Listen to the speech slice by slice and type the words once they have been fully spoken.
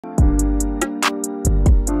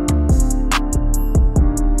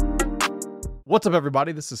What's up,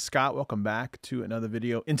 everybody? This is Scott. Welcome back to another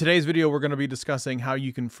video. In today's video, we're going to be discussing how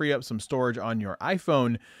you can free up some storage on your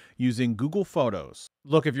iPhone using Google Photos.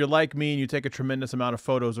 Look, if you're like me and you take a tremendous amount of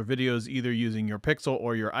photos or videos either using your Pixel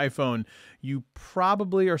or your iPhone, you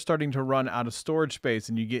probably are starting to run out of storage space,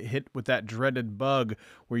 and you get hit with that dreaded bug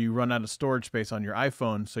where you run out of storage space on your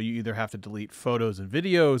iPhone. So you either have to delete photos and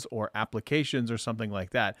videos or applications or something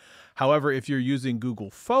like that. However, if you're using Google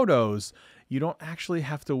Photos, you don't actually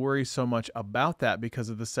have to worry so much about that because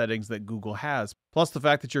of the settings that Google has. Plus the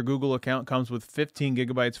fact that your Google account comes with 15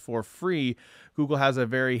 gigabytes for free, Google has a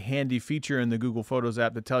very handy feature in the Google Photos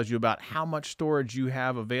app that tells you about how much storage you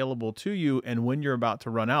have available to you and when you're about to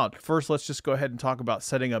run out. First, let's just go ahead and talk about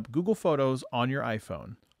setting up Google Photos on your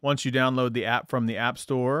iPhone. Once you download the app from the App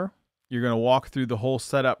Store, you're going to walk through the whole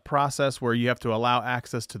setup process where you have to allow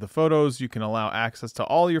access to the photos. You can allow access to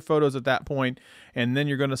all your photos at that point, and then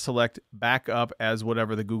you're going to select backup as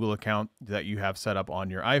whatever the Google account that you have set up on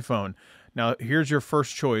your iPhone. Now, here's your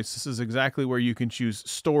first choice. This is exactly where you can choose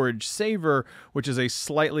Storage Saver, which is a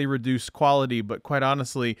slightly reduced quality, but quite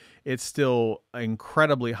honestly, it's still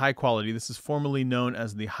incredibly high quality. This is formerly known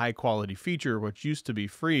as the high quality feature, which used to be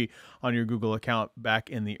free on your Google account back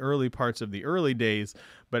in the early parts of the early days.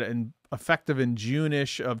 But effective in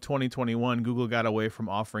June-ish of 2021, Google got away from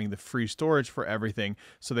offering the free storage for everything,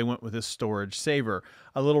 so they went with this Storage Saver.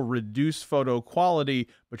 A little reduced photo quality,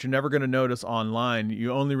 but you're never going to notice online.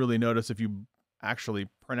 You only really notice if you actually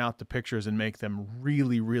print out the pictures and make them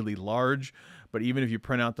really, really large. But even if you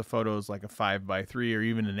print out the photos like a 5x3 or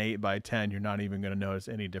even an 8x10, you're not even going to notice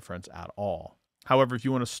any difference at all. However, if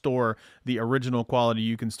you want to store the original quality,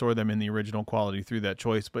 you can store them in the original quality through that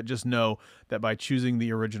choice. But just know that by choosing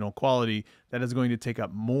the original quality, that is going to take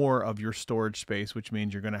up more of your storage space, which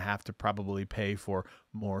means you're going to have to probably pay for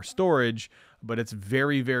more storage. But it's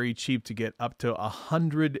very, very cheap to get up to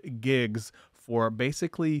 100 gigs for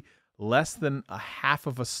basically less than a half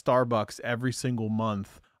of a Starbucks every single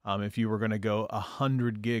month. If you were going to go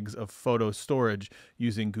 100 gigs of photo storage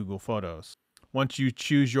using Google Photos. Once you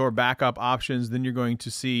choose your backup options, then you're going to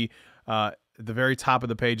see at the very top of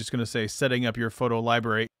the page, it's going to say setting up your photo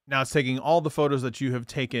library. Now it's taking all the photos that you have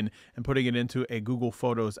taken and putting it into a Google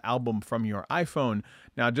Photos album from your iPhone.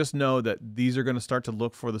 Now just know that these are going to start to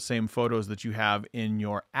look for the same photos that you have in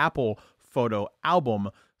your Apple photo album.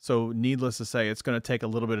 So needless to say, it's going to take a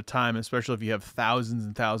little bit of time, especially if you have thousands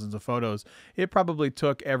and thousands of photos. It probably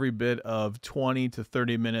took every bit of 20 to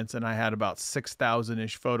 30 minutes, and I had about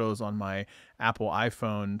 6,000-ish photos on my Apple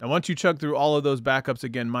iPhone. And once you chug through all of those backups,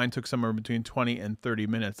 again, mine took somewhere between 20 and 30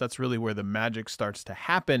 minutes. That's really where the magic starts to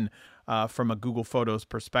happen from a Google Photos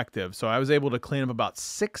perspective. So I was able to clean up about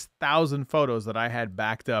 6,000 photos that I had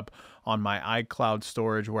backed up on my iCloud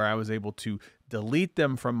storage, where I was able to delete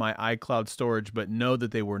them from my iCloud storage, but know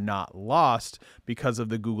that they were not lost because of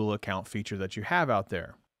the Google account feature that you have out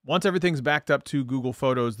there. Once everything's backed up to Google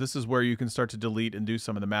Photos, this is where you can start to delete and do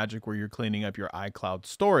some of the magic where you're cleaning up your iCloud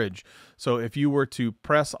storage. So if you were to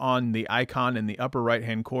press on the icon in the upper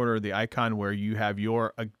right-hand corner, the icon where you have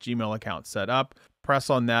your Gmail account set up, press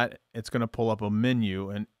on that, it's going to pull up a menu.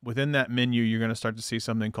 And within that menu, you're going to start to see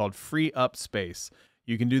something called Free Up Space.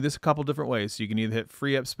 You can do this a couple different ways. So you can either hit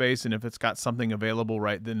Free Up Space, and if it's got something available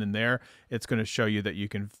right then and there, it's going to show you that you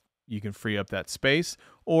can free up that space.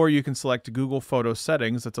 Or you can select Google Photo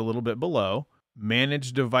Settings, that's a little bit below,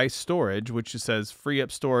 Manage Device Storage, which says free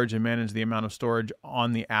up storage and manage the amount of storage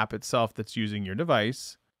on the app itself that's using your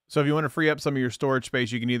device. So if you want to free up some of your storage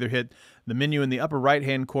space, you can either hit the menu in the upper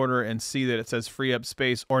right-hand corner and see that it says Free Up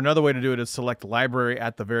Space, or another way to do it is select Library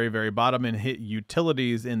at the very, very bottom and hit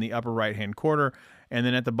Utilities in the upper right-hand corner. And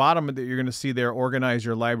then at the bottom that you're going to see there, Organize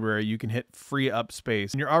Your Library, you can hit Free Up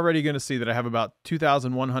Space. And you're already going to see that I have about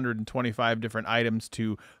 2,125 different items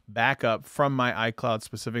to back up from my iCloud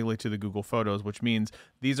specifically to the Google Photos, which means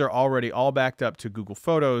these are already all backed up to Google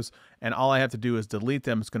Photos, and all I have to do is delete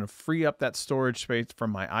them. It's going to free up that storage space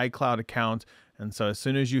from my iCloud account. And so as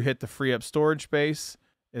soon as you hit the Free Up Storage Space,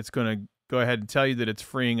 it's going to go ahead and tell you that it's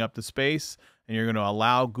freeing up the space, and you're going to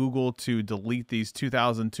allow Google to delete these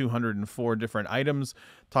 2,204 different items.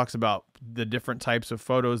 Talks about the different types of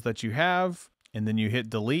photos that you have, and then you hit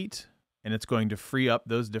delete, and it's going to free up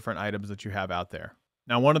those different items that you have out there.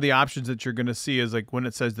 Now, one of the options that you're going to see is like when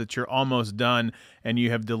it says that you're almost done and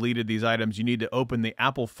you have deleted these items, you need to open the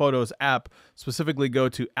Apple Photos app, specifically go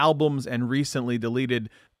to Albums and Recently Deleted,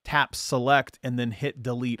 tap Select, and then hit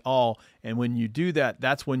Delete All. And when you do that,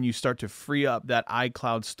 that's when you start to free up that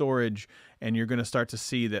iCloud storage, and you're going to start to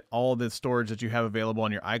see that all the storage that you have available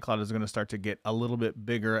on your iCloud is going to start to get a little bit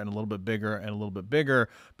bigger and a little bit bigger and a little bit bigger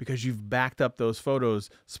because you've backed up those photos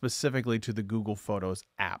specifically to the Google Photos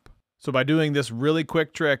app. So by doing this really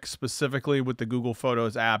quick trick, specifically with the Google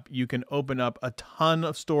Photos app, you can open up a ton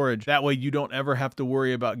of storage. That way you don't ever have to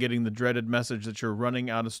worry about getting the dreaded message that you're running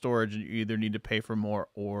out of storage and you either need to pay for more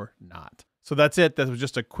or not. So that's it. That was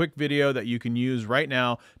just a quick video that you can use right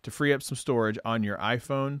now to free up some storage on your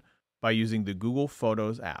iPhone by using the Google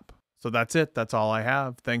Photos app. So that's it. That's all I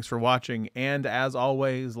have. Thanks for watching. And as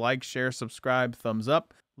always, like, share, subscribe, thumbs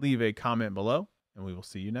up, leave a comment below, and we will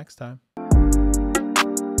see you next time.